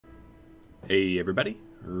Hey everybody,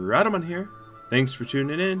 Rhadamant here. Thanks for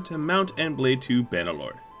tuning in to Mount and Blade 2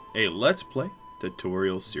 Bannerlord, a Let's Play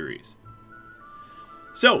tutorial series.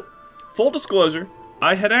 So, full disclosure,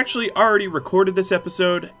 I had actually already recorded this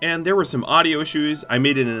episode, and there were some audio issues. I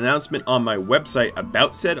made an announcement on my website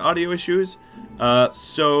about said audio issues.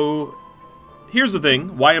 So, here's the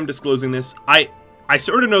thing, why I'm disclosing this. I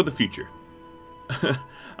sort of know the future.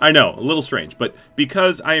 I know, a little strange, but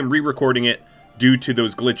because I am re-recording it, due to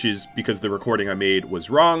those glitches, because the recording I made was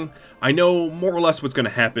wrong, I know more or less what's going to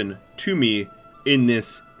happen to me in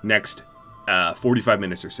this next 45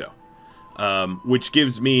 minutes or so. Which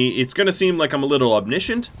gives me, it's going to seem like I'm a little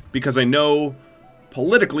omniscient, because I know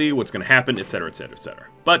politically what's going to happen, etc, etc, etc.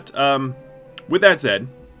 But, with that said,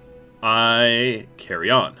 I carry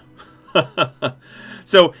on.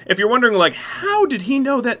 So, if you're wondering, like, how did he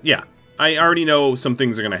know that? Yeah, I already know some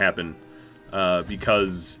things are going to happen,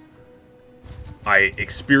 because I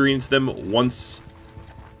experienced them once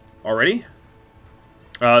already.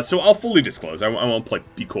 So I'll fully disclose. I won't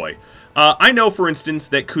be coy. I know, for instance,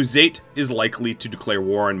 that Khuzait is likely to declare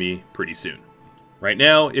war on me pretty soon. Right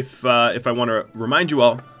now, if I want to remind you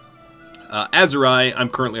all, Azurai I'm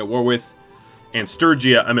currently at war with, and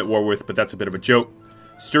Sturgia I'm at war with, but that's a bit of a joke.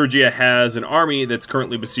 Sturgia has an army that's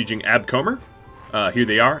currently besieging Abcomer. Here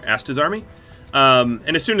they are, Asta's army.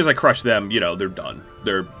 And as soon as I crush them, you know, they're done.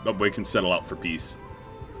 We can settle out for peace.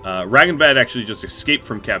 Rhadamant actually just escaped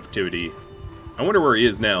from captivity. I wonder where he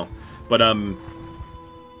is now. But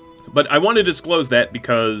I want to disclose that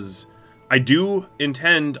because I do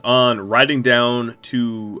intend on riding down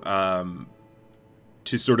to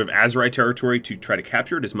sort of Azurai territory to try to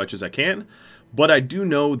capture it as much as I can. But I do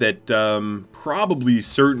know that probably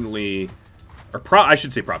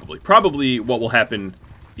what will happen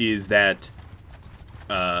is that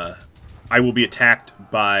I will be attacked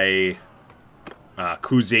by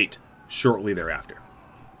Khuzait shortly thereafter.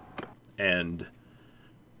 And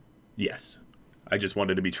yes, I just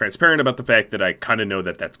wanted to be transparent about the fact that I kind of know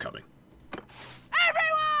that that's coming.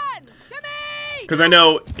 Everyone, to me! Because I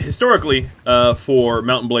know, historically, for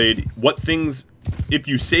Mount and Blade, what things, if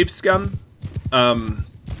you save scum,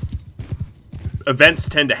 events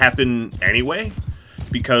tend to happen anyway,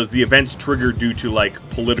 because the events trigger due to, like,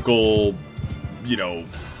 political, you know,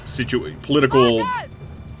 political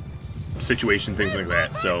situation, things like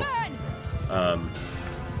that. So,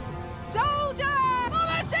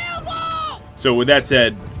 so with that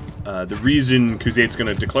said, the reason Khuzait's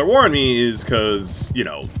going to declare war on me is because, you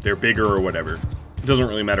know, they're bigger or whatever. It doesn't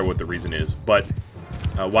really matter what the reason is, but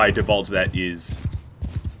why I divulge that is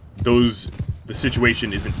the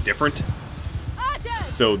situation isn't different,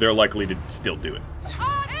 so they're likely to still do it.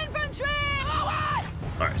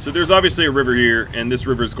 Alright, so there's obviously a river here, and this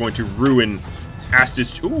river is going to ruin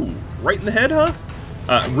Asta's... Ooh, right in the head, huh?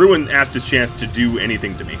 Ruin Asta's chance to do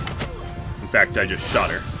anything to me. In fact, I just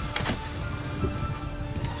shot her.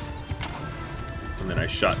 And then I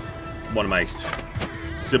shot one of my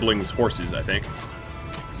siblings' horses, I think.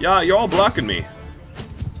 Yeah, you're all blocking me.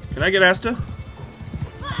 Can I get Asta?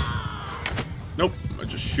 Nope, I'm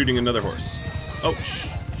just shooting another horse. Oh,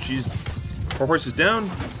 her horse is down.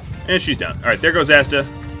 And she's down. Alright, there goes Asta.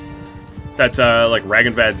 That's, like,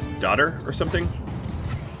 Rhadamant's daughter or something.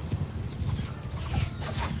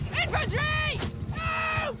 Infantry!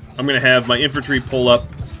 No! I'm gonna have my infantry pull up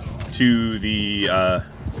to the,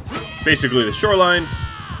 basically the shoreline.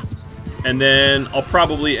 And then I'll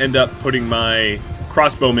probably end up putting my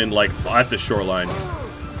crossbowmen, like, at the shoreline.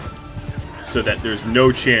 So that there's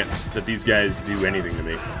no chance that these guys do anything to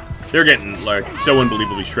me. They're getting, like, so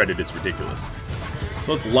unbelievably shredded, it's ridiculous.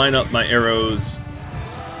 So let's line up my arrows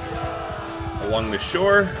along the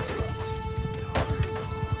shore.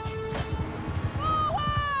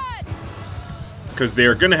 Because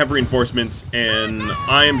they're going to have reinforcements, and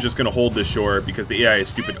I am just going to hold this shore because the AI is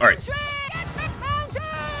stupid. Alright.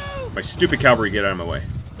 My stupid cavalry, get out of my way.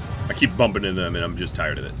 I keep bumping into them, and I'm just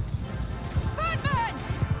tired of it.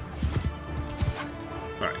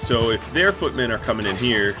 Alright, so if their footmen are coming in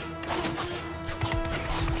here,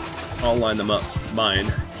 I'll line them up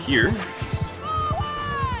mine here.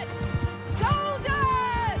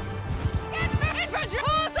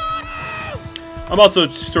 I'm also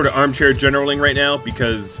sort of armchair generaling right now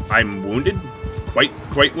because I'm wounded,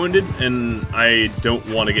 quite wounded, and I don't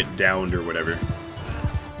want to get downed or whatever.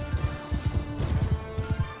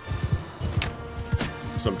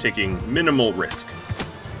 So I'm taking minimal risk.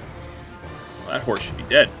 Well, that horse should be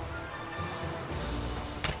dead.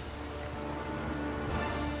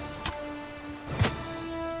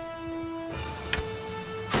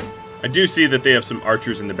 I do see that they have some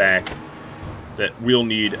archers in the back that we'll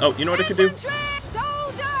need. Oh, you know what I could do?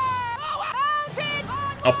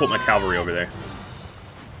 I'll put my cavalry over there.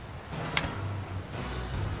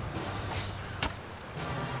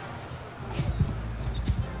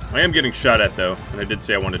 I am getting shot at, though, and I did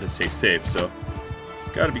say I wanted to stay safe, so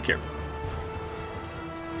gotta be careful.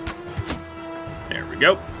 There we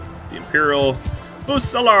go. The Imperial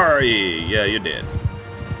Fusilieri. Yeah, you did.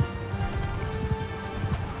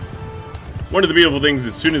 One of the beautiful things,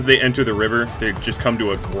 as soon as they enter the river, they just come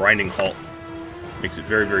to a grinding halt. Makes it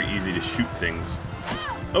very, very easy to shoot things.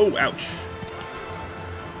 Oh, ouch.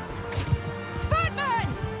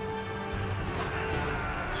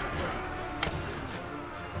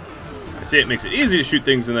 I say it makes it easy to shoot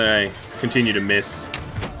things, and then I continue to miss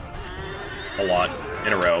a lot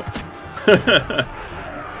in a row.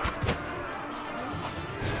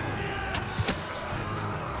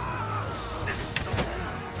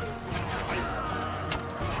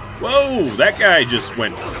 Whoa, that guy just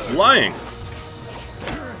went flying.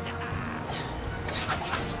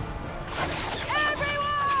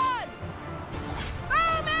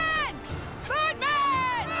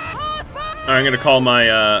 I'm going to call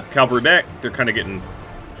my cavalry back. They're kind of getting...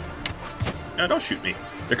 No, don't shoot me.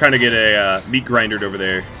 They're kind of getting meat grindered over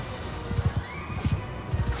there.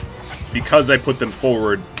 Because I put them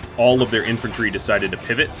forward, all of their infantry decided to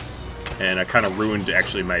pivot. And I kind of ruined,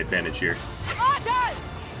 actually, my advantage here.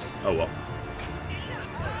 Oh, well.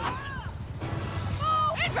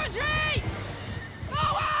 Infantry!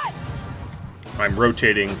 Forward! I'm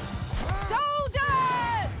rotating.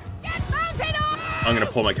 Soldiers! Get mounted on! I'm going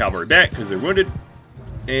to pull my cavalry back because they're wounded.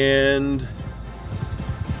 And...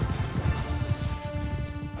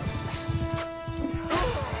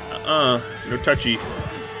 no touchy.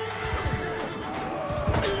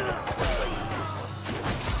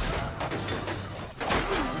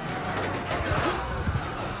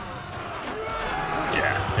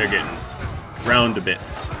 Yeah, they're getting ground to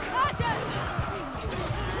bits. Archers!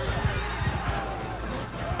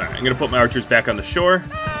 Alright, I'm going to put my archers back on the shore.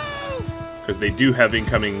 Because they do have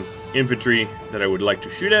incoming infantry that I would like to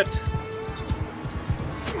shoot at.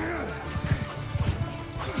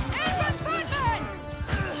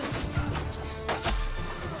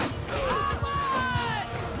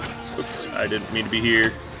 Oops, I didn't mean to be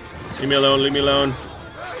here. Leave me alone, leave me alone.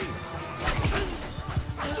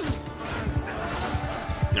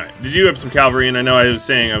 Alright, they do have some cavalry, and I know I was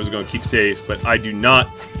saying I was going to keep safe, but I do not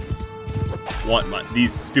want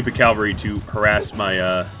these stupid cavalry to harass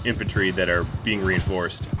my infantry that are being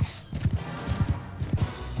reinforced.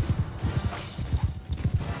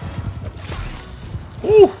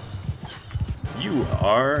 Woo! You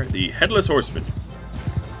are the Headless Horseman.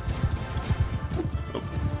 Oh,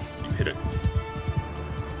 you hit it.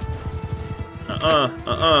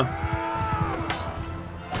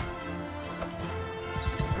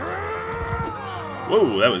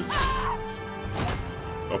 Whoa, that was...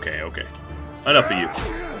 Okay, okay. Enough of you.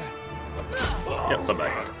 Yep,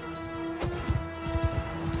 bye-bye.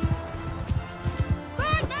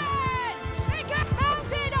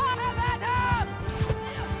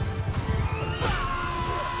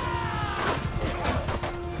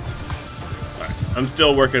 I'm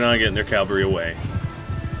still working on getting their cavalry away.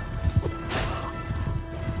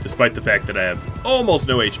 Despite the fact that I have almost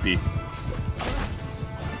no HP.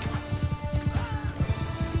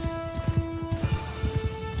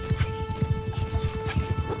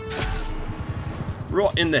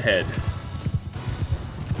 Right in the head.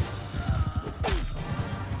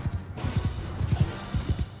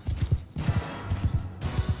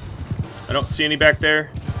 I don't see any back there.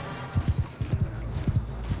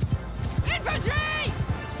 Infantry!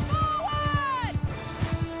 Forward!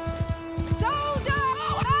 Soldier!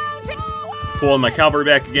 Forward! Pulling my cavalry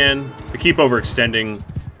back again. I keep overextending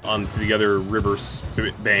onto the other river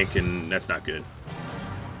bank, and that's not good.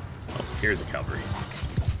 Oh, here's the cavalry.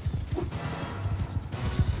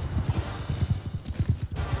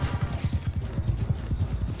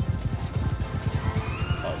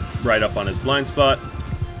 Right up on his blind spot.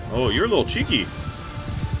 Oh, you're a little cheeky.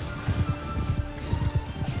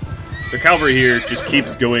 The cavalry here just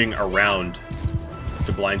keeps going around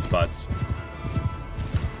to blind spots.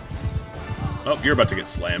 Oh, you're about to get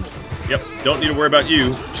slammed. Yep, don't need to worry about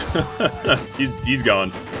you. he's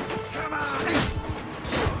gone.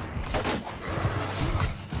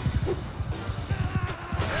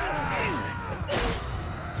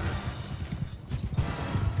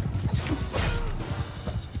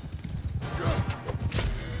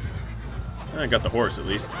 I got the horse, at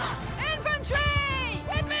least. Infantry!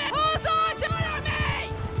 Hit me! Horse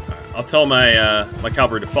artillery! Right, I'll tell my my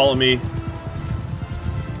cavalry to follow me.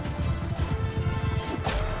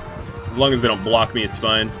 As long as they don't block me, it's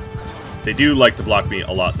fine. They do like to block me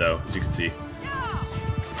a lot, though, as you can see.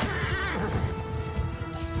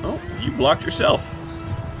 Oh, you blocked yourself.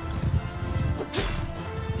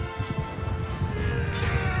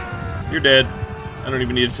 You're dead. I don't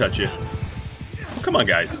even need to touch you. Oh, come on,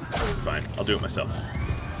 guys. Fine, I'll do it myself.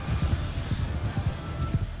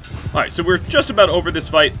 Alright, so we're just about over this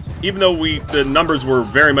fight. Even though the numbers were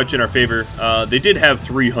very much in our favor, they did have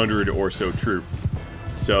 300 or so troop.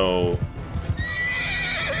 So,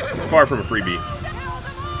 far from a freebie.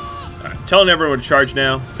 Alright, telling everyone to charge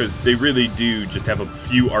now, because they really do just have a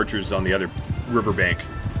few archers on the other riverbank.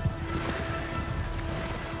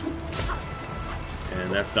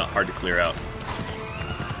 And that's not hard to clear out.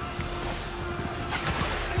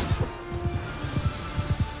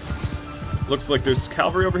 Looks like there's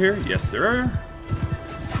cavalry over here. Yes, there are.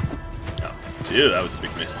 Oh, dude, that was a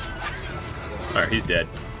big miss. Alright, he's dead.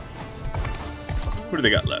 What do they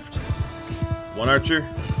got left? One archer.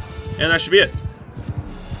 And that should be it.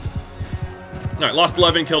 Alright, lost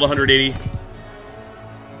 11, killed 180.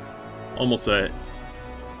 Almost a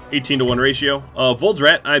 18-to-1 ratio.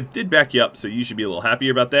 Voldrat, I did back you up, so you should be a little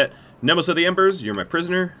happier about that. Nemos of the Embers, you're my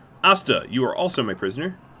prisoner. Asta, you are also my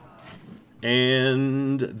prisoner.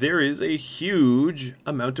 And there is a huge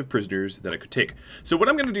amount of prisoners that I could take. So what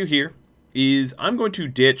I'm going to do here is I'm going to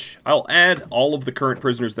ditch. I'll add all of the current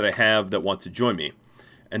prisoners that I have that want to join me.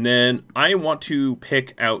 And then I want to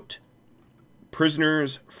pick out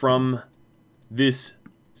prisoners from this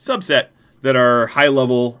subset that are high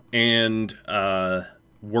level and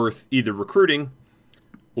worth either recruiting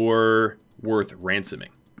or worth ransoming.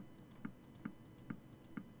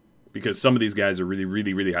 Because some of these guys are really,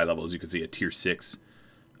 really, really high level, as you can see, at tier 6.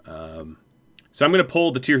 So I'm going to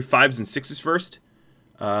pull the tier 5s and 6s first.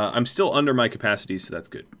 I'm still under my capacity, so that's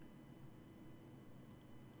good.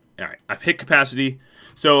 Alright, I've hit capacity.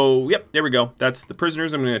 So, yep, there we go. That's the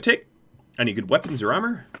prisoners I'm going to take. I need good weapons or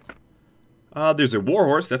armor. There's a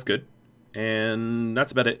warhorse, that's good. And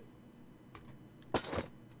that's about it.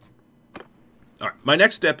 Alright, my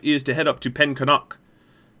next step is to head up to Precognition.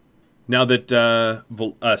 Now that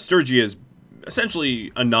Sturgia is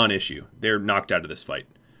essentially a non-issue. They're knocked out of this fight.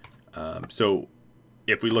 So,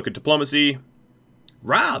 if we look at diplomacy,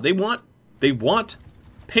 they want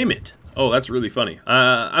payment. Oh, that's really funny.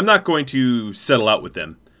 I'm not going to settle out with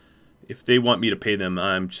them. If they want me to pay them,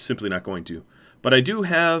 I'm simply not going to. But I do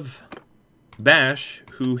have Bash,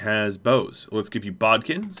 who has bows. Let's give you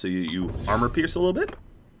Bodkin, so you armor pierce a little bit.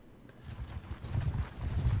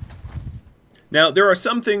 Now, there are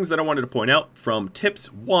some things that I wanted to point out from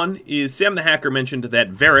tips. One is Sam the Hacker mentioned that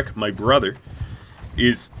Varric, my brother,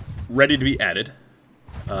 is ready to be added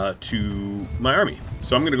to my army.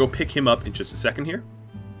 So I'm going to go pick him up in just a second here.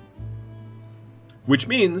 Which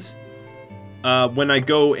means when I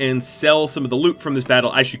go and sell some of the loot from this battle,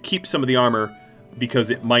 I should keep some of the armor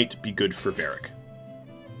because it might be good for Varric.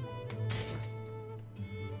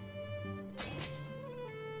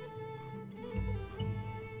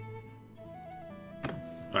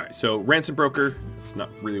 Alright, so Ransom Broker, it's not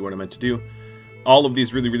really what I meant to do. All of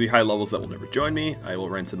these really, really high levels that will never join me, I will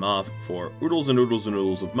ransom off for oodles and oodles and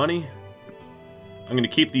oodles of money. I'm going to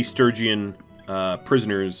keep the Sturgian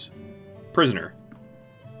prisoner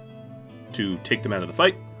to take them out of the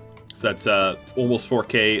fight. So that's almost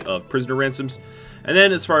 4k of prisoner ransoms. And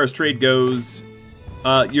then as far as trade goes,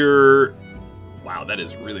 wow, that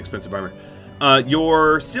is really expensive armor.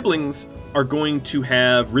 Your siblings are going to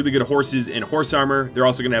have really good horses and horse armor. They're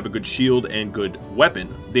also going to have a good shield and good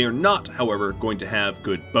weapon. They are not, however, going to have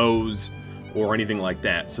good bows or anything like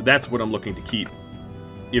that. So that's what I'm looking to keep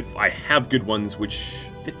if I have good ones, which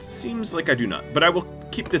it seems like I do not. But I will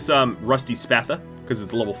keep this Rusty Spatha because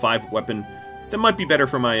it's a level 5 weapon. That might be better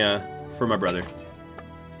for my brother.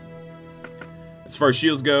 As far as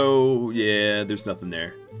shields go, yeah, there's nothing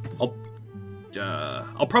there.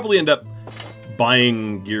 I'll probably end up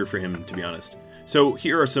buying gear for him, to be honest. So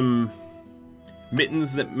here are some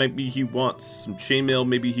mittens that maybe he wants, some chainmail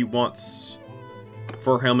maybe he wants,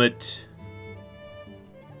 fur helmet.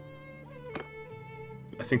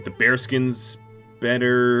 I think the bearskin's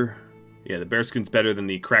better. Yeah, the bearskin's better than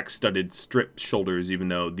the crack-studded strip shoulders, even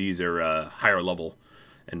though these are higher level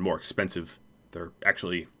and more expensive. They're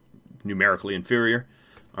actually numerically inferior.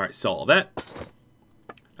 Alright, sell all that.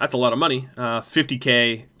 That's a lot of money.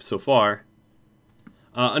 50k so far.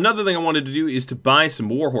 Another thing I wanted to do is to buy some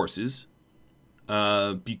war horses,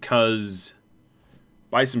 because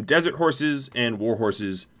buy some desert horses and war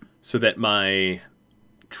horses so that my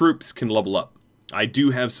troops can level up. I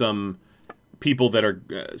do have some people that are,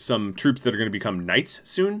 some troops that are going to become knights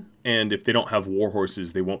soon, and if they don't have war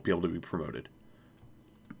horses, they won't be able to be promoted.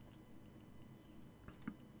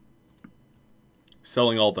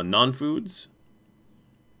 Selling all the non-foods.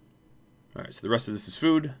 Alright, so the rest of this is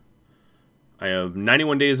food. I have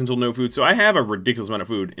 91 days until no food, so I have a ridiculous amount of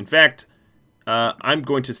food. In fact, I'm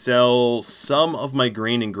going to sell some of my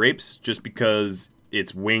grain and grapes just because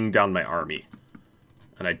it's weighing down my army.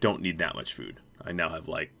 And I don't need that much food. I now have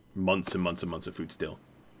like months and months and months of food still.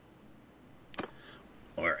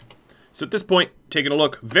 Alright. So at this point, taking a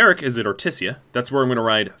look, Varric is at Ortisia. That's where I'm going to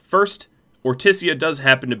ride first. Ortisia does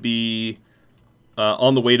happen to be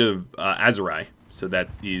on the way to Azurai, so that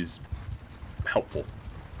is helpful.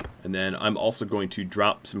 And then I'm also going to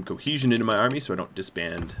drop some cohesion into my army so I don't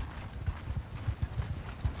disband.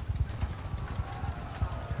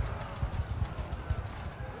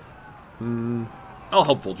 I'll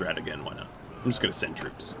help Voldrad again, why not? I'm just going to send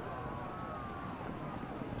troops.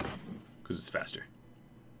 Because it's faster.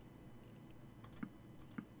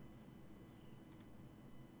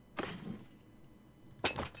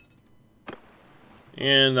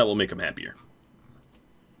 And that will make him happier.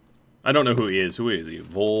 I don't know who he is. Who is he?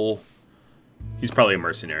 Vol? He's probably a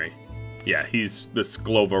mercenary. Yeah, he's the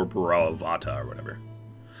Sklover of Ata or whatever.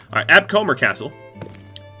 Alright, Abcomer Castle.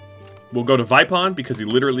 We'll go to Vipon because he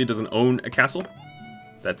literally doesn't own a castle.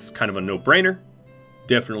 That's kind of a no-brainer.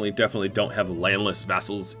 Definitely don't have landless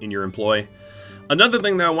vassals in your employ. Another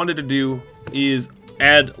thing that I wanted to do is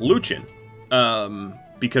add Luchin.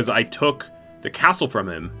 Because I took the castle from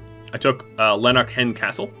him. I took Lennox Hen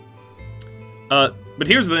Castle. But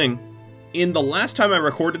here's the thing. In the last time I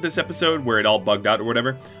recorded this episode, where it all bugged out or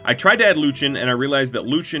whatever, I tried to add Luchin, and I realized that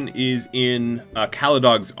Luchin is in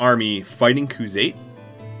Caladog's army fighting Khuzait.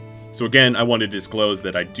 So again, I wanted to disclose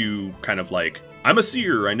that I do kind of like, I'm a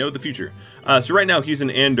seer, I know the future. So right now he's in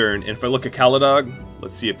Andern, and if I look at Caladog,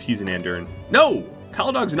 let's see if he's in Andern. No!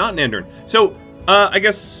 Caladog's not in Andern. So, I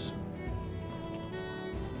guess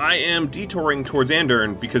I am detouring towards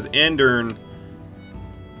Andern because Andern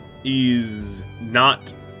is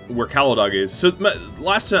not where Caladog is. So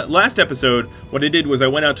last episode, what I did was I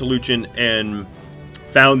went out to Luchin and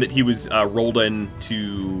found that he was rolled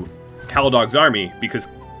into Caladog's army because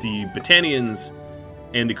the Battanians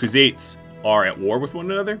and the Khuzaits are at war with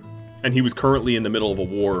one another, and he was currently in the middle of a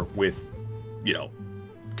war with, you know,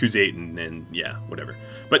 Khuzait and yeah, whatever.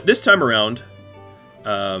 But this time around,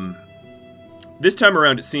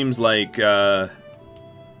 it seems like I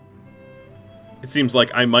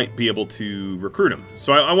might be able to recruit him.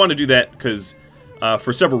 So I want to do that because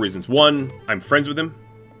for several reasons. One, I'm friends with him.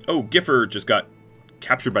 Oh, Giffer just got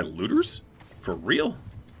captured by looters? For real?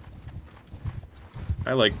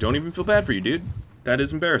 I, like, don't even feel bad for you, dude. That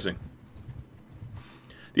is embarrassing.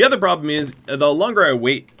 The other problem is, the longer I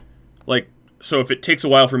wait, like, so if it takes a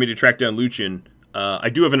while for me to track down Luchin, I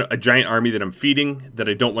do have a giant army that I'm feeding that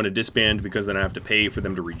I don't want to disband because then I have to pay for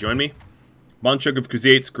them to rejoin me. Bonchug of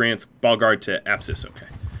Khuzaits grants Balgard to Apsis, okay.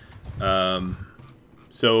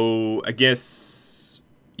 So, I guess,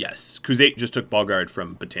 yes, Khuzait just took Balgard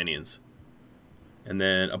from Battanians. And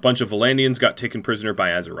then a bunch of Vlandians got taken prisoner by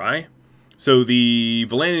Azurai. So the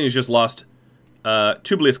Vlandians just lost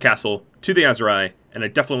Tublius Castle to the Azurai, and I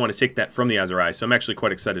definitely want to take that from the Azurai, so I'm actually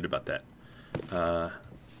quite excited about that.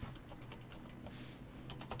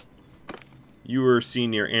 You were seen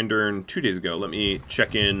near Andern 2 days ago. Let me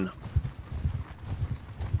check in.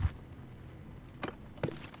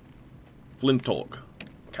 Flintolk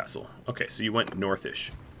Castle. Okay, so you went northish.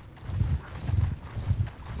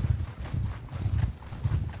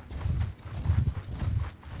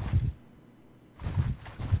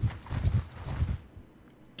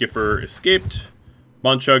 Giffer escaped.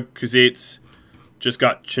 Bonchug, Khuzaits just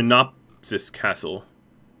got Chinopsis Castle.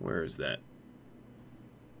 Where is that?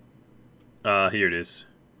 Here it is.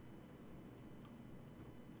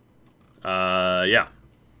 Yeah.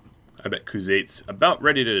 I bet Khuzait's about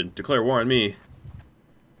ready to declare war on me.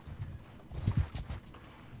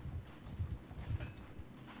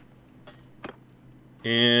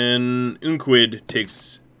 And Unquid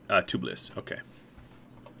takes Tublius. Okay.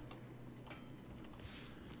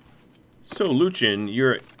 So, Luchin,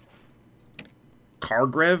 you're at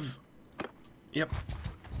Kargrev. Yep.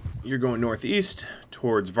 You're going northeast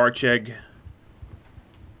towards Varcheg.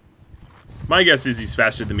 My guess is he's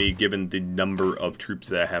faster than me, given the number of troops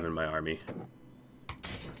that I have in my army.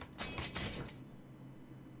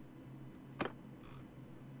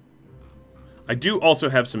 I do also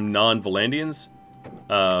have some non-Vlandians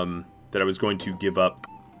that I was going to give up.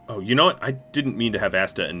 Oh, you know what? I didn't mean to have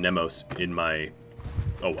Asta and Nemos in my...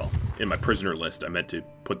 Oh, well. In my prisoner list. I meant to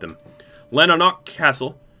put them. Lanonok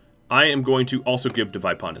Castle, I am going to also give to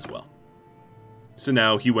Vipon as well. So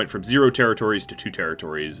now he went from 0 territories to 2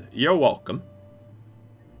 territories. You're welcome.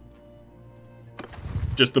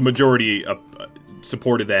 Just the majority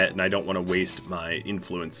supported that, and I don't want to waste my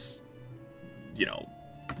influence you know,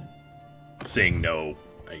 saying no,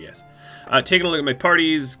 I guess. Taking a look at my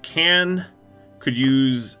parties, could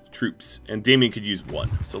use troops, and Damien could use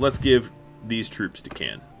 1. So let's give these troops to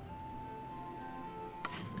Can.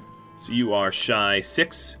 So you are shy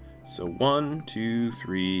 6. So 1, 2,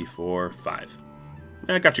 3, 4, 5.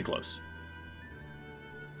 I got you close.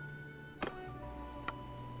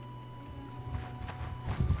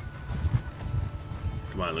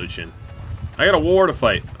 Come on, Lucian. I got a war to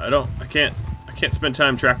fight. I can't spend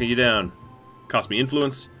time tracking you down. Cost me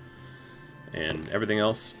influence and everything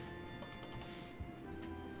else.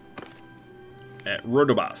 At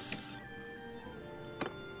Rhodobas.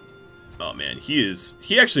 Oh man,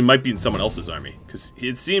 he actually might be in someone else's army, because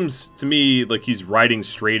it seems to me like he's riding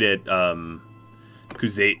straight at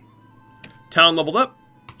Khuzait. Town leveled up.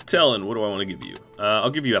 Talon, what do I want to give you?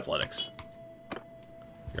 I'll give you athletics.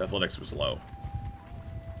 Your athletics was low.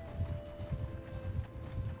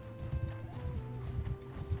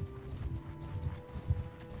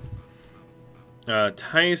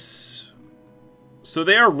 Tice. So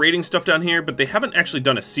they are raiding stuff down here, but they haven't actually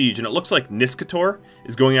done a siege, and it looks like Niskator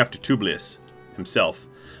is going after Publius himself.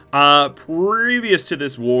 Previous to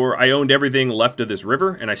this war, I owned everything left of this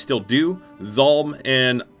river, and I still do. Zalm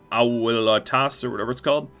and Awilatas, or whatever it's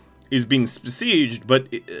called, is being besieged, but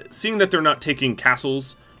seeing that they're not taking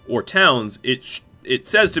castles or towns, it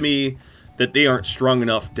says to me that they aren't strong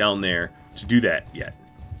enough down there to do that yet.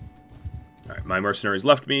 Alright, my mercenaries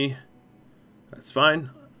left me. That's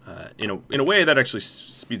fine. In a way, that actually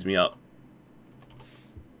speeds me up,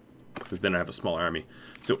 because then I have a smaller army.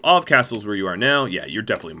 So, of castles where you are now, yeah, you're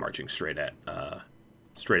definitely marching straight at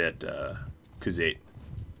Khuzait.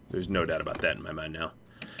 There's no doubt about that in my mind now.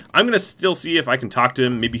 I'm gonna still see if I can talk to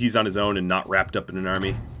him. Maybe he's on his own and not wrapped up in an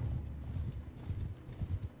army.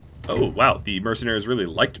 Oh wow, the mercenaries really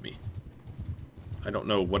liked me. I don't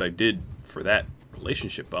know what I did for that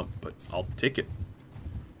relationship bump, but I'll take it.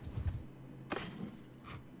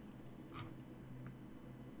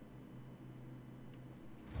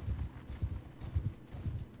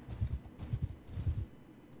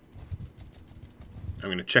 I'm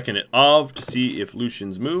going to check in at Ov to see if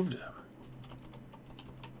Lucian's moved.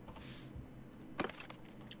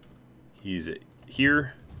 He's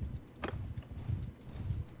here.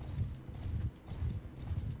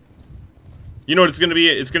 You know what it's going to be?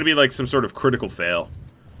 It's going to be like some sort of critical fail.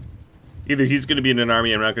 Either he's going to be in an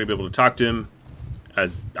army, I'm not going to be able to talk to him,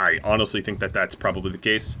 as I honestly think that that's probably the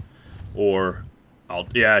case. Or,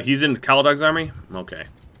 yeah, he's in Kaladog's army? Okay.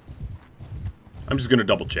 I'm just going to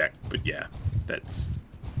double check, but yeah.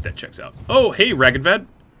 That checks out. Oh, hey, Raggedvad.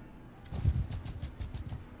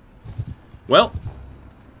 Well.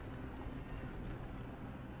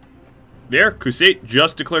 There, Khuzait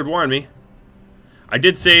just declared war on me. I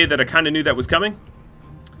did say that I kind of knew that was coming.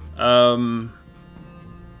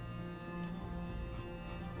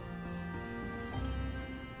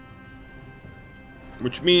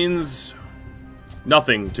 Which means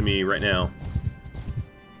nothing to me right now.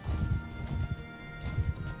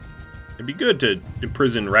 It'd be good to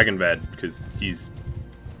imprison Ragenvad, because he's,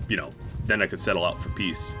 you know, then I could settle out for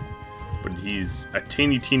peace. But he's a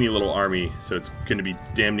teeny little army, so it's going to be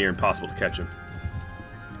damn near impossible to catch him.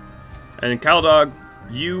 And then Kaladog,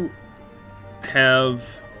 you have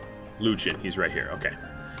Lucian. He's right here. Okay.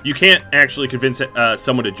 You can't actually convince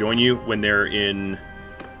someone to join you when they're in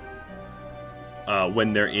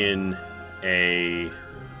an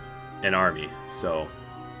army. So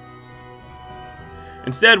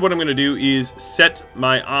instead, what I'm going to do is set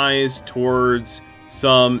my eyes towards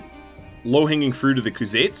some low-hanging fruit of the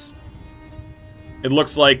Khuzaits. It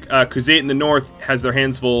looks like Khuzait in the north has their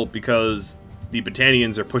hands full because the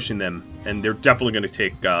Battanians are pushing them, and they're definitely going to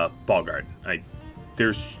take Balgard.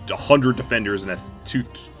 There's 100 defenders and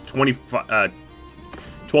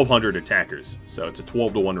 1,200 attackers, so it's a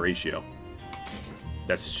 12-to-1 ratio.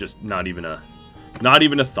 That's just not even a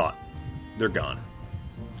thought. They're gone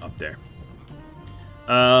up there.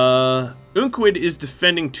 Unquid is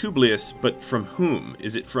defending Publius, but from whom?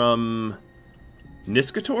 Is it from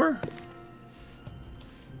Niskator?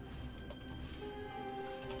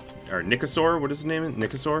 Or Nikasor? What is his name?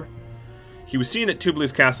 Nikasor? He was seen at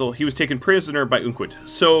Publius Castle. He was taken prisoner by Unquid.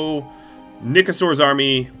 So, Nikasor's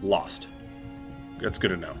army lost. That's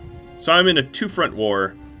good to know. So I'm in a two-front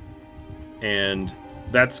war, and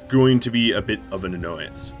that's going to be a bit of an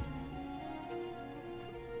annoyance.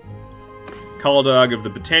 Kaladog of the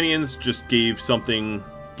Battanians just gave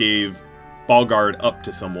Balgard up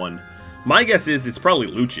to someone. My guess is it's probably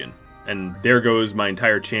Lucian, and there goes my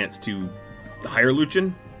entire chance to hire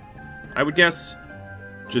Lucian, I would guess.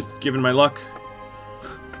 Just given my luck.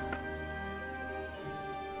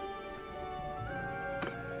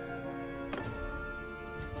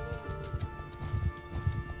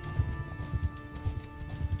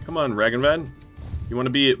 Come on, Rhadamant. You want to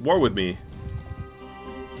be at war with me?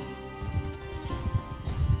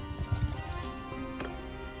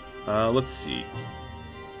 Let's see.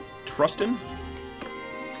 Trust him?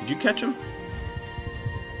 Could you catch him?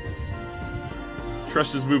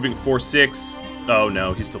 Trust is moving 4-6. Oh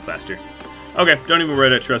no, he's still faster. Okay, don't even worry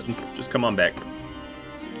about trust him. Just come on back.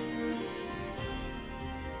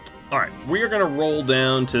 Alright, we are going to roll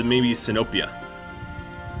down to maybe Sinopia.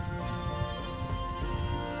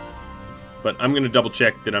 But I'm going to double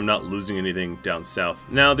check that I'm not losing anything down south.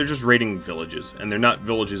 No, they're just raiding villages, and they're not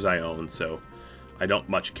villages I own, so I don't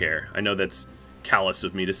much care. I know that's callous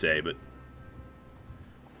of me to say, but...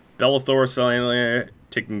 Belethor,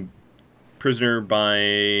 taken prisoner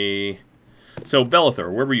by... So,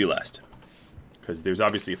 Belethor, where were you last? Because there's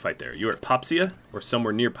obviously a fight there. You were at Popsia, or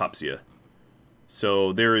somewhere near Popsia.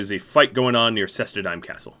 So, there is a fight going on near Cestadime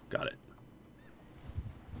Castle. Got it.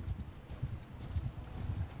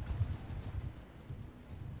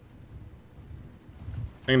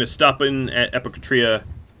 I'm going to stop in at Epicotria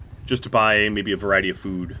just to buy maybe a variety of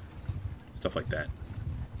food. Stuff like that.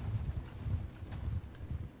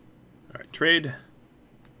 Alright, trade.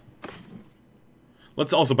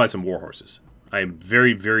 Let's also buy some war horses. I am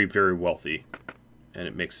very, very, very wealthy. And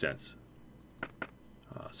it makes sense.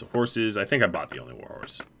 So horses, I think I bought the only war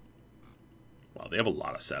horse. Wow, they have a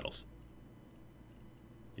lot of saddles.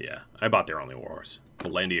 Yeah, I bought their only war horse.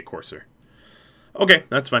 Vlandian Courser. Okay,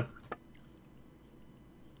 that's fine.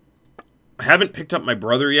 I haven't picked up my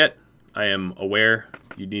brother yet. I am aware.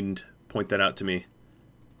 You needn't point that out to me.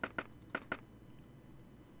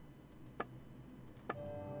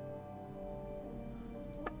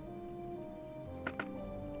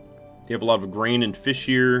 You have a lot of grain and fish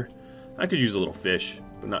here. I could use a little fish,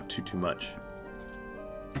 but not too much.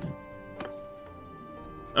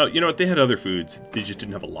 Oh, you know what? They had other foods. They just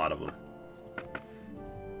didn't have a lot of them.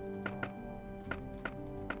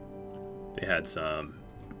 They had some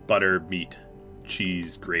butter, meat,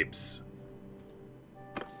 cheese, grapes.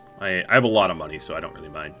 I have a lot of money, so I don't really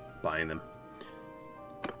mind buying them.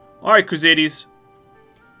 Alright, Crusades.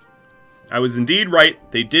 I was indeed right.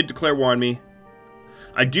 They did declare war on me.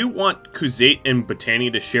 I do want Khuzait and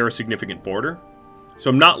Battania to share a significant border. So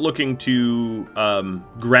I'm not looking to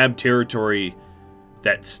grab territory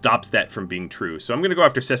that stops that from being true. So I'm going to go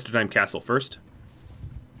after Cestadime Castle first.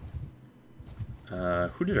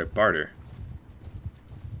 Who did I barter?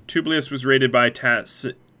 Tublius was raided by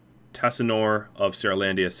Tassinor of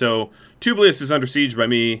Serlandia. So Tublius is under siege by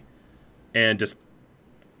me, and just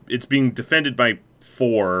it's being defended by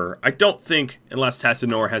 4. I don't think, unless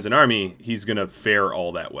Tassinor has an army, he's going to fare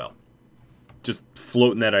all that well. Just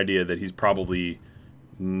floating that idea that he's probably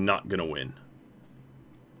not going to win.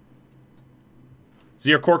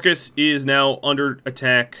 Zeocorcus is now under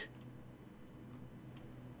attack.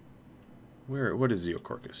 What is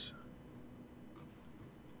Zeocorcus?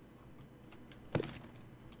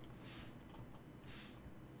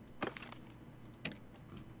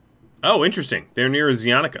 Oh, interesting. They're near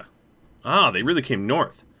Zionica. Ah, they really came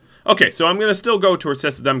north. Okay, so I'm going to still go towards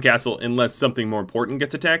Cestadime Castle unless something more important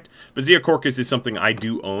gets attacked. But Zeocorcus is something I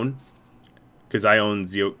do own. Because I own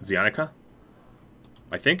Zionica.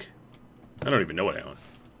 I think. I don't even know what I own.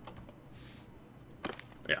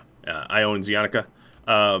 Yeah, I own Zionica.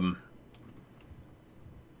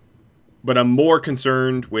 But I'm more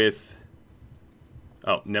concerned with...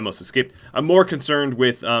 Oh, Nemos escaped. I'm more concerned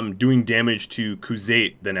with doing damage to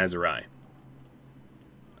Khuzait than Azurai.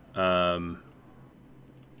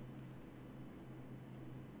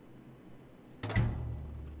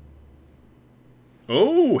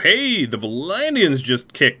 Oh, hey! The Vlandians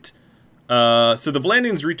just kicked. So the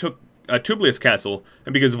Vlandians retook Tublius Castle,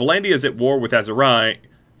 and because Vlandia is at war with Azurai,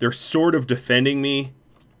 they're sort of defending me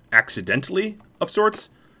accidentally, of sorts,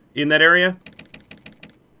 in that area.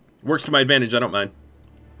 Works to my advantage, I don't mind.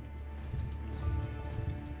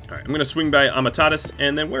 Alright, I'm going to swing by Amatatis,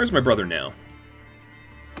 and then where's my brother now?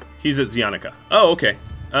 He's at Zionica. Oh, okay.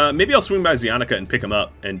 Maybe I'll swing by Zionica and pick him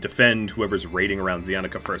up and defend whoever's raiding around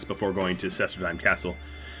Zionica first before going to Cestadime Castle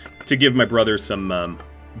to give my brother some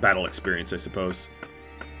battle experience, I suppose.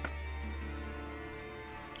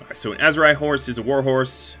 Alright, so an Azurai horse is a war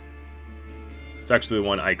horse. It's actually the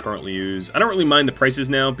one I currently use. I don't really mind the prices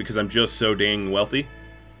now because I'm just so dang wealthy.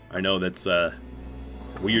 I know that's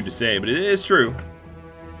weird to say, but it is true.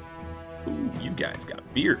 Ooh, you guys got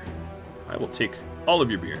beer. I will take all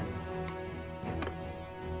of your beer.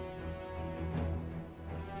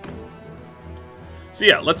 So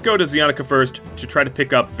yeah, let's go to Zionica first to try to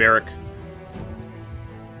pick up Varric.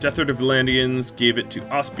 Death of the Vlandians gave it to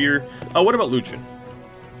Ospir. Oh, what about Lucian?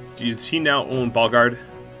 Does he now own Balgard?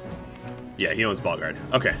 Yeah, he owns Ballguard.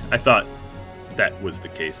 Okay, I thought that was the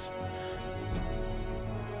case.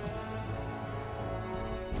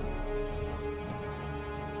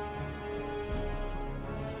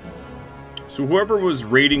 So whoever was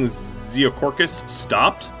raiding Zeocorcus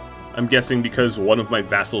stopped. I'm guessing because one of my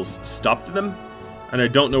vassals stopped them. And I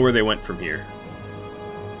don't know where they went from here.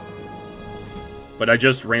 But I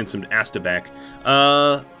just ransomed Asta back.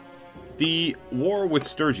 The war with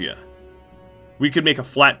Sturgia. We could make a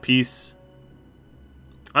flat peace.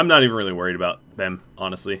 I'm not even really worried about them,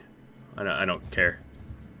 honestly. I don't care.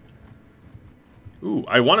 Ooh,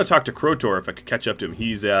 I want to talk to Krotor if I could catch up to him.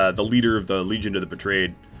 He's the leader of the Legion of the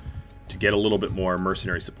Betrayed. To get a little bit more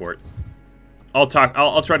mercenary support. I'll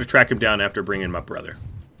try to track him down after bringing in my brother.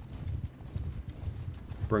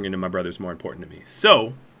 Bringing in my brother is more important to me.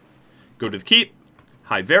 So, go to the keep.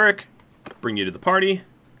 Hi, Varric. Bring you to the party.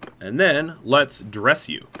 And then, let's dress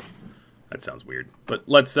you. That sounds weird. But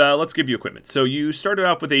let's give you equipment. So, you started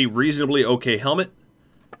off with a reasonably okay helmet.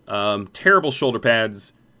 Terrible shoulder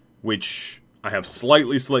pads, which I have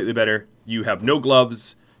slightly better. You have no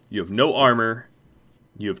gloves. You have no armor.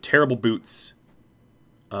 You have terrible boots.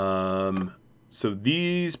 So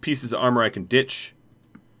these pieces of armor I can ditch.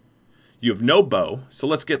 You have no bow, so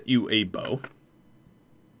let's get you a bow.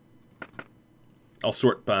 I'll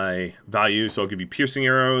sort by value, so I'll give you piercing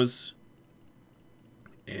arrows.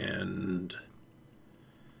 And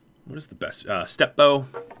what is the best? Step bow.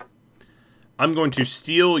 I'm going to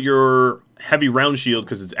steal your heavy round shield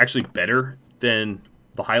because it's actually better than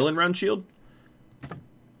the Highland round shield.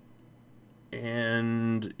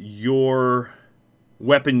 And your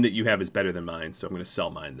weapon that you have is better than mine, so I'm going to sell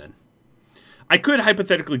mine then. I could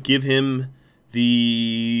hypothetically give him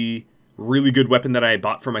the really good weapon that I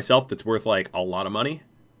bought for myself that's worth like a lot of money.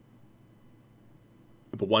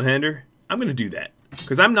 The one-hander. I'm going to do that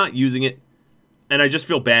because I'm not using it, and I just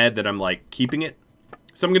feel bad that I'm like keeping it.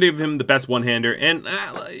 So I'm going to give him the best one-hander and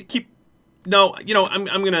keep. No, you know, I'm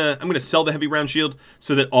gonna sell the heavy round shield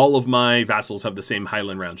so that all of my vassals have the same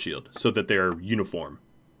Highland round shield, so that they're uniform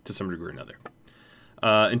to some degree or another.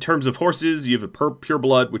 In terms of horses, you have a pure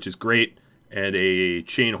blood, which is great, and a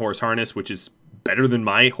chain horse harness, which is better than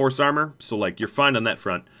my horse armor. So like you're fine on that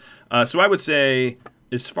front. So I would say,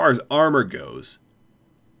 as far as armor goes,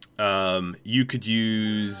 you could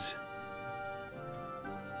use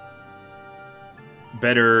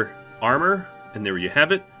better armor, and there you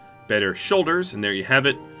have it. Better shoulders, and there you have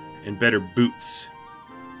it. And better boots.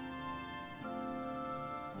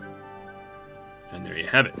 And there you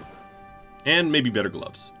have it. And maybe better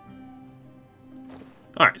gloves.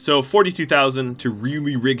 Alright, so 42,000 to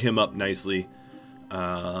really rig him up nicely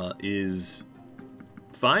is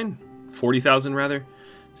fine. 40,000 rather.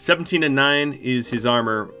 17 and 9 is his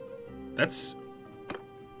armor. That's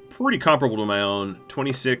pretty comparable to my own.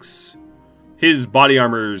 26. His body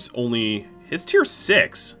armor's only... It's tier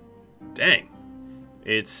 6. Dang.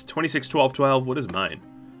 It's 26, 12, 12. What is mine?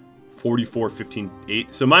 44, 15,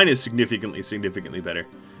 8. So mine is significantly better.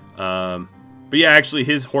 But yeah, actually,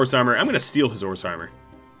 his horse armor... I'm going to steal his horse armor.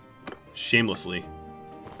 Shamelessly.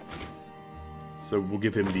 So we'll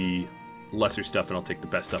give him the lesser stuff, and I'll take the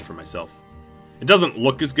best stuff for myself. It doesn't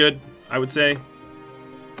look as good, I would say.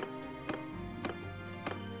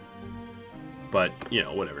 But, you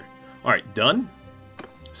know, whatever. Alright, done.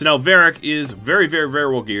 So now Varric is very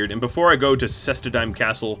well geared, and before I go to Sestadheim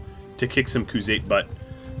Castle to kick some Khuzait butt,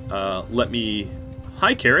 let me...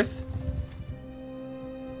 Hi, Kareth.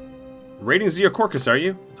 Raiding Zeocorcus, are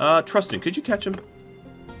you? Trustin, could you catch him?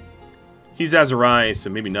 He's Azurai, so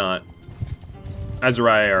maybe not.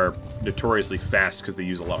 Azurai are notoriously fast because they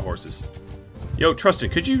use a lot of horses. Yo, Trustin,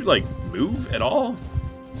 could you, like, move at all?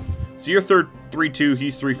 So you're 3-2,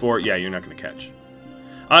 he's 3-4. Yeah, you're not going to catch.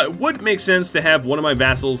 It would make sense to have one of my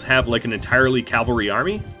vassals have, like, an entirely cavalry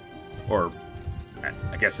army. Or,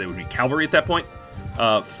 I guess they would be cavalry at that point.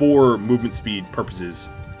 For movement speed purposes.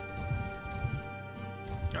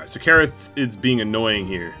 Alright, so Kareth is being annoying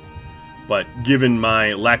here. But given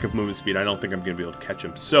my lack of movement speed, I don't think I'm going to be able to catch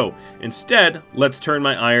him. So, instead, let's turn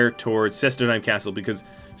my ire towards Sestadheim Castle, because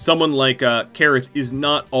someone like Kareth is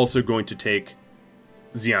not also going to take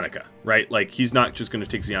Zionica, right? Like, he's not just going to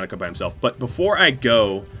take Zionica by himself. But before I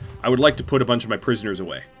go, I would like to put a bunch of my prisoners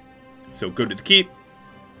away. So go to the keep,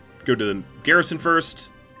 go to the garrison first.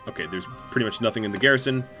 Okay, there's pretty much nothing in the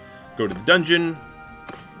garrison. Go to the dungeon.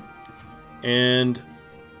 And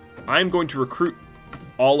I'm going to recruit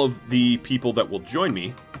all of the people that will join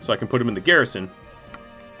me, so I can put them in the garrison.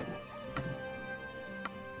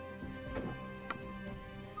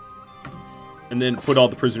 And then put all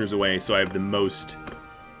the prisoners away, so I have the most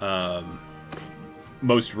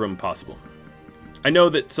room possible. I know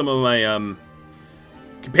that some of my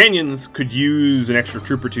companions could use an extra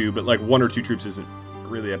troop or two, but like 1 or 2 troops isn't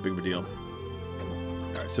really that big of a deal.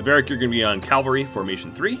 Alright, so Varric, you're going to be on Cavalry,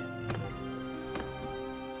 Formation 3.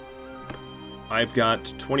 I've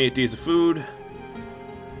got 28 days of food.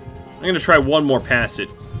 I'm going to try one more pass at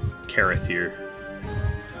Kareth here.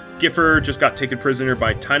 Gifford just got taken prisoner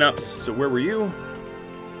by Tynops, so where were you?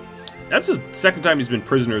 That's the second time he's been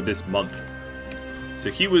prisoner this month.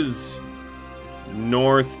 So he was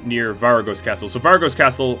north near Varagos Castle. So Varagos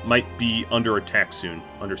Castle might be under attack soon,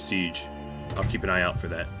 under siege. I'll keep an eye out for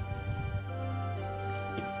that.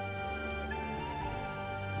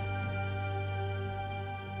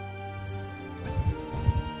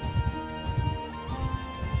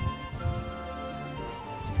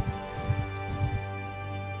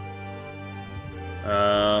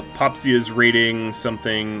 Popsy is raiding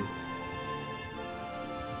something.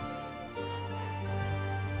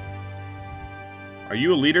 Are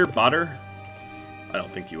you a leader, Botter? I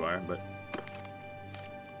don't think you are, but...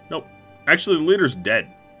 Nope. Actually, the leader's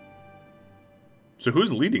dead. So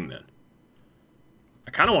who's leading then?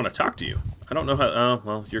 I kind of want to talk to you. I don't know how... Oh,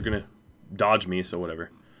 well, you're going to dodge me, so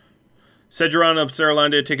whatever. Segeron of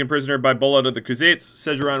Saralandia taken prisoner by Bolad of the Khuzaits.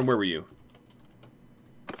 Segeron, where were you?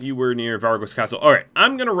 You were near Varagos Castle. Alright,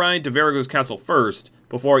 I'm going to ride to Varagos Castle first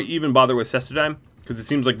before I even bother with Sestadheim, because it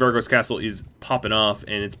seems like Varagos Castle is popping off,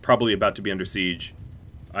 and it's probably about to be under siege,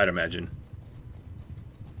 I'd imagine.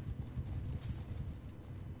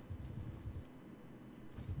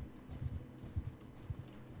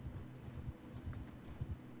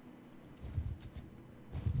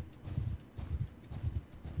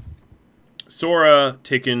 Sora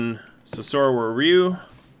taken... So Sora, where were you?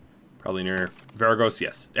 Probably near Varagos,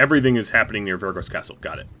 yes. Everything is happening near Varagos Castle.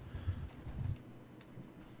 Got it.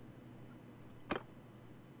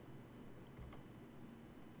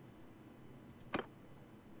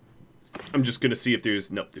 I'm just going to see if there's...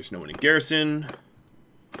 Nope, there's no one in garrison.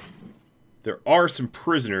 There are some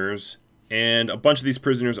prisoners, and a bunch of these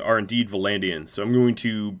prisoners are indeed Vlandian, so I'm going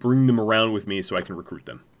to bring them around with me so I can recruit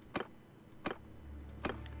them.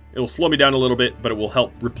 It'll slow me down a little bit, but it will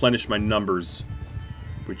help replenish my numbers,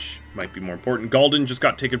 which might be more important. Galdin just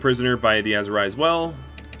got taken prisoner by the Azurai as well.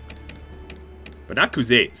 But not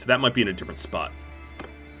Khuzait, so that might be in a different spot.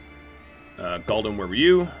 Galdin, where were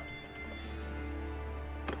you?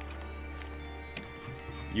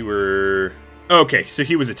 You were... Okay, so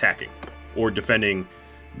he was attacking. Or defending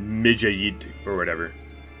Mijayit, or whatever.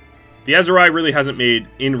 The Azurai really hasn't made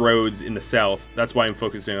inroads in the south. That's why I'm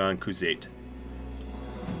focusing on Khuzait.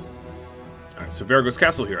 Alright, so Varagos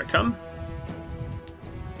Castle, here I come.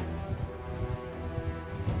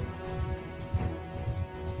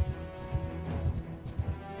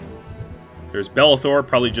 There's Bellathor,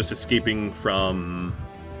 probably just escaping from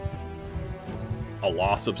a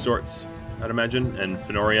loss of sorts, I'd imagine. And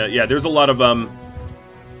Fenoria. Yeah, there's a lot of,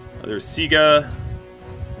 there's Siga.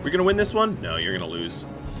 We gonna win this one? No, you're gonna lose.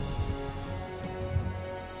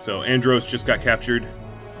 So, Andros just got captured.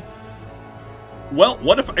 Well,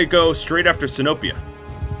 what if I go straight after Sinopia?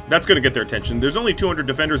 That's gonna get their attention. There's only 200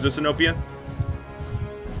 defenders of Sinopia.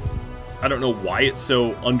 I don't know why it's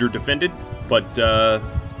so under-defended, but,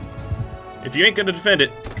 if you ain't gonna defend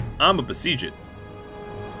it, I'ma besiege it.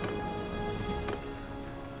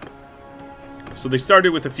 So they started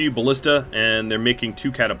with a few ballista, and they're making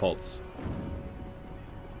 2 catapults.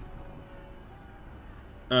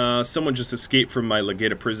 Someone just escaped from my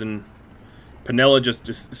Legata prison. Panella just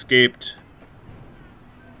escaped.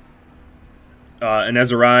 And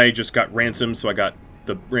Azurai just got ransomed, so I got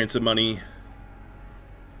the ransom money.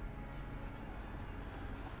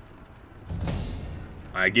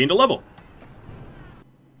 I gained a level.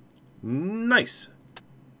 Nice.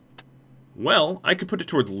 Well, I could put it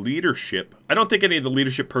toward leadership. I don't think any of the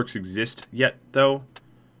leadership perks exist yet, though.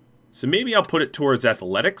 So maybe I'll put it towards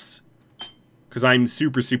athletics. Because I'm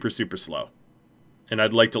super, super, super slow. And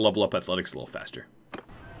I'd like to level up athletics a little faster.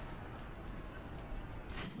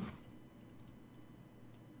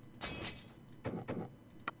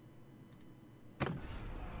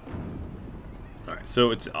 Alright, so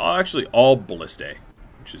it's actually all ballistae,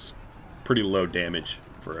 which is pretty low damage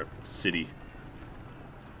for a city.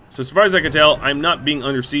 So as far as I can tell, I'm not being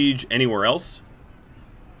under siege anywhere else.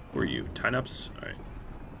 Where are you? Tynops? Alright.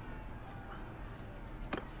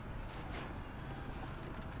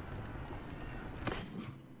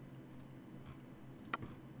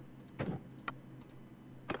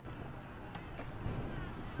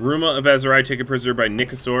 Ruma of Azurai taken prisoner by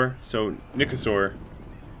Nikasor. So, Nikasor,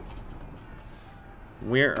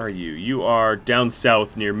 where are you? You are down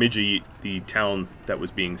south near Mijayit, the town that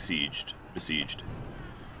was being besieged.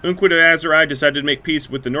 Unquid of Azerai decided to make peace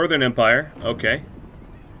with the Northern Empire. Okay.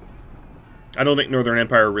 I don't think Northern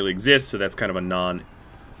Empire really exists, so that's kind of a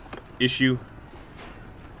non-issue.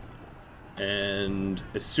 And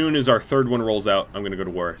as soon as our third one rolls out, I'm going to go to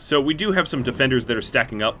war. So we do have some defenders that are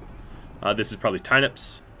stacking up. This is probably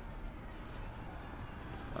Tynops.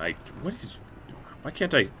 Why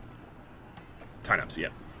can't I? Tynops, yeah.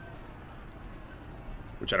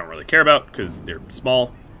 Which I don't really care about, because they're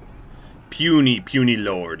small. Puny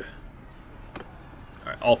Lord.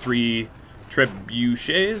 Alright, all 3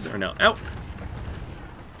 trebuchets are now out.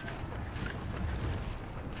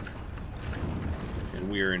 And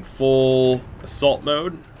we are in full assault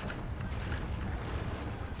mode.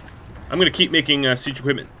 I'm going to keep making siege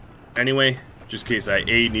equipment anyway, just in case I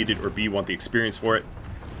A, need it, or B, want the experience for it.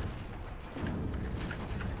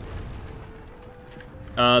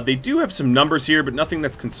 They do have some numbers here, but nothing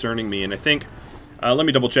that's concerning me, and I think... let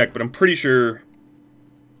me double check, but I'm pretty sure...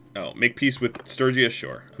 Oh, make peace with Sturgia?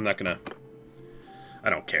 Sure. I'm not gonna... I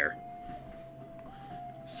don't care.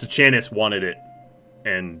 Sechanis wanted it,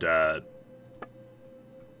 and,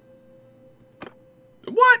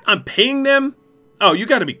 What? I'm paying them? Oh, you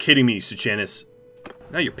gotta be kidding me, Sechanis.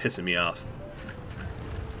 Now you're pissing me off.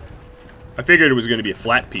 I figured it was gonna be a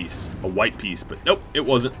flat piece, a white piece, but nope, it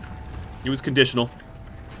wasn't. It was conditional.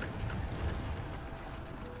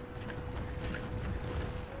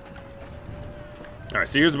 Alright,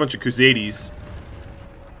 so here's a bunch of Khuzaites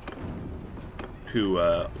who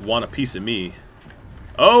want a piece of me.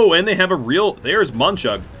 Oh, and they have a real... There's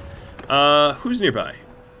Monchug. Who's nearby?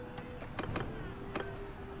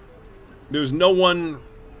 There's no one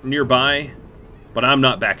nearby, but I'm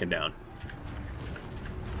not backing down.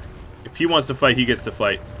 If he wants to fight, he gets to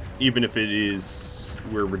fight, even if it is...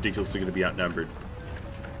 We're ridiculously going to be outnumbered.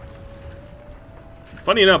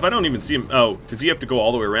 Funny enough, I don't even see him. Oh, does he have to go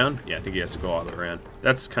all the way around? Yeah, I think he has to go all the way around.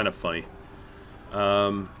 That's kind of funny.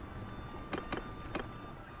 I'll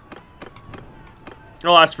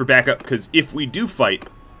ask for backup, because if we do fight,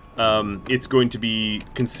 it's going to be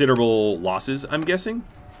considerable losses, I'm guessing,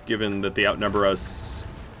 given that they outnumber us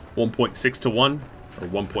 1.6 to 1, or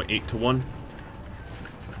 1.8 to 1.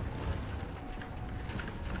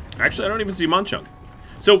 Actually, I don't even see Monchung.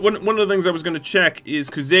 So one of the things I was going to check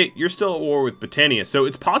is, Khuzait, you're still at war with Battania, so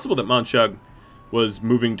it's possible that Monchug was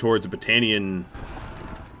moving towards a Battanian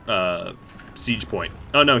siege point.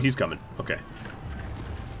 Oh no, he's coming. Okay.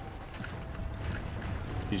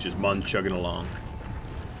 He's just Monchugging along.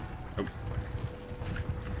 Oh.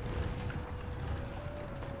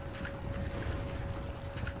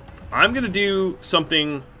 I'm going to do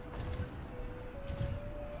something...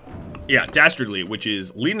 Yeah, dastardly, which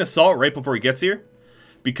is lead an assault right before he gets here.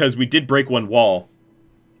 Because we did break one wall,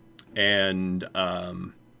 and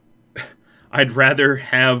I'd rather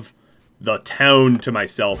have the town to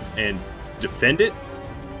myself and defend it,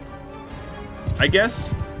 I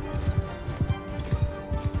guess.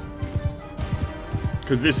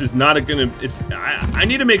 Because this is not gonna... I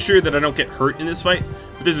need to make sure that I don't get hurt in this fight,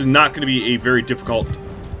 but this is not going to be a very difficult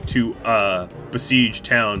to besiege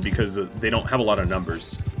town because they don't have a lot of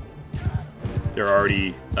numbers. They're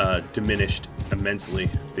already diminished immensely.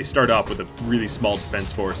 They start off with a really small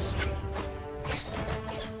defense force.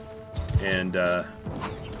 And, I'm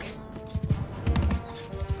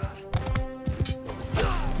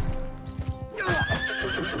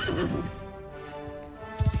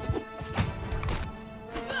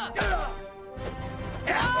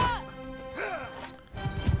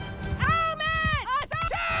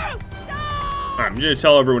going to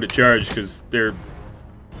tell everyone to charge because they're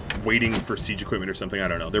waiting for siege equipment or something. I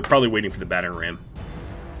don't know. They're probably waiting for the battering ram.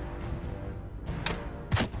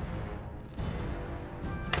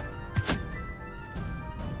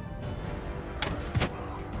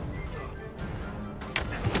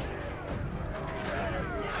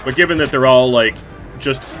 But given that they're all, like,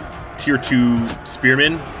 just tier 2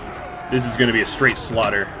 spearmen, this is going to be a straight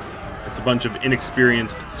slaughter. It's a bunch of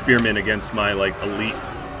inexperienced spearmen against my, like, elite.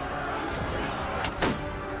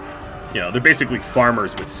 You know, they're basically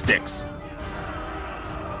farmers with sticks.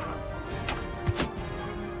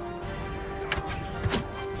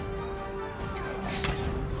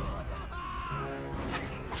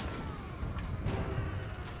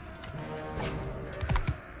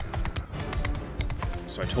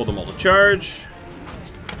 So I told them all to charge.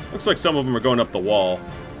 Looks like some of them are going up the wall.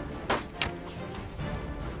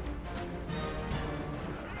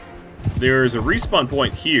 There's a respawn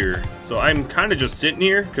point here, so I'm kind of just sitting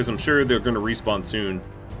here, because I'm sure they're going to respawn soon.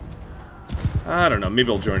 I don't know,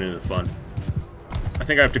 maybe I'll join in the fun. I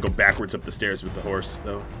think I have to go backwards up the stairs with the horse,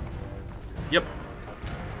 though. Yep.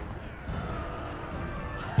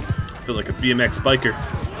 I feel like a BMX biker.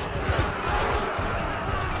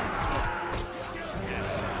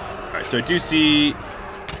 So I do see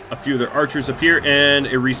a few of their archers up here and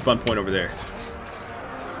a respawn point over there.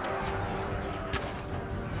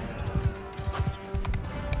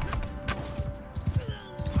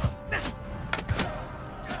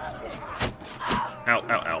 Ow,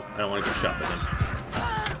 ow, ow. I don't want to get shot by them.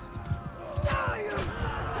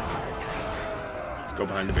 Let's go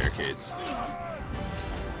behind the barricades.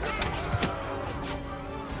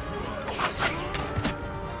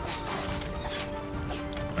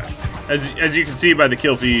 As you can see by the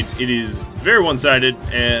kill feed, it is very one-sided,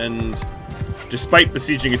 and despite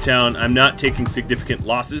besieging a town, I'm not taking significant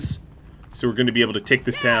losses. So we're going to be able to take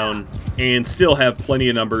this town and still have plenty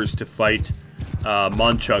of numbers to fight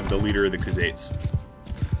Monchug, the leader of the Khuzaits.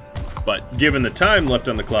 But given the time left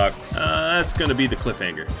on the clock, that's going to be the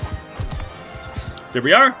cliffhanger. So there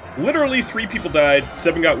we are. Literally 3 people died,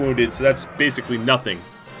 7 got wounded, so that's basically nothing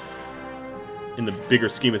in the bigger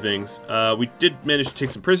scheme of things. We did manage to take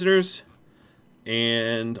some prisoners,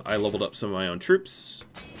 and I leveled up some of my own troops.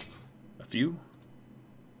 A few.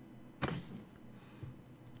 In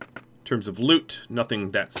terms of loot,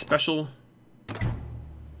 nothing that special.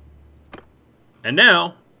 And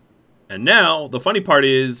now, the funny part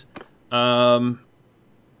is that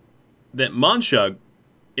Monchug,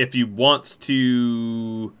 if he wants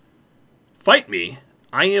to fight me,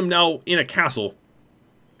 I am now in a castle.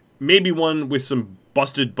 Maybe one with some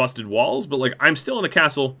busted walls, but like I'm still in a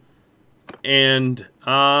castle, and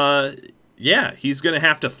yeah, he's gonna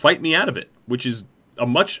have to fight me out of it, which is a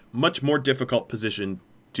much more difficult position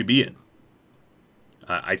to be in.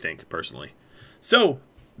 I think personally. So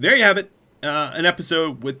there you have it, an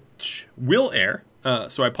episode which will air.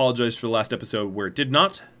 So I apologize for the last episode where it did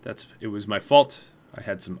not. It was my fault. I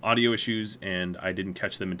had some audio issues and I didn't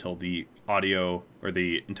catch them until the audio or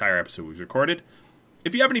the entire episode was recorded.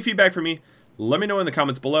 If you have any feedback for me, let me know in the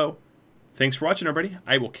comments below. Thanks for watching, everybody.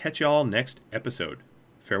 I will catch y'all next episode.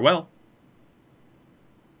 Farewell.